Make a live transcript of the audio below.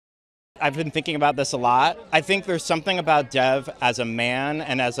I've been thinking about this a lot. I think there's something about Dev as a man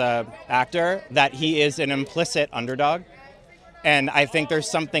and as a actor that he is an implicit underdog. And I think there's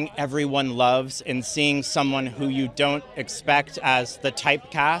something everyone loves in seeing someone who you don't expect as the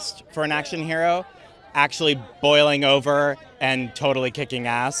typecast for an action hero actually boiling over and totally kicking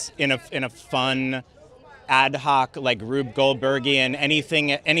ass in a fun, ad hoc, like Rube Goldbergian,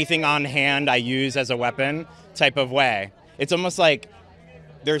 anything on hand I use as a weapon type of way. It's almost like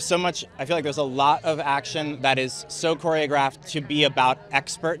there's so much, I feel like there's a lot of action that is so choreographed to be about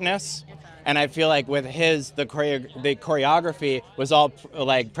expertness. And I feel like with the choreography was all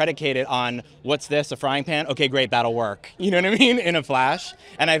like predicated on, what's this, a frying pan? Okay, great, that'll work. You know what I mean? In a flash.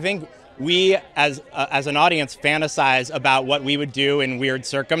 And I think we, as an audience, fantasize about what we would do in weird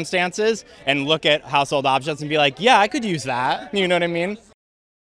circumstances and look at household objects and be like, yeah, I could use that. You know what I mean?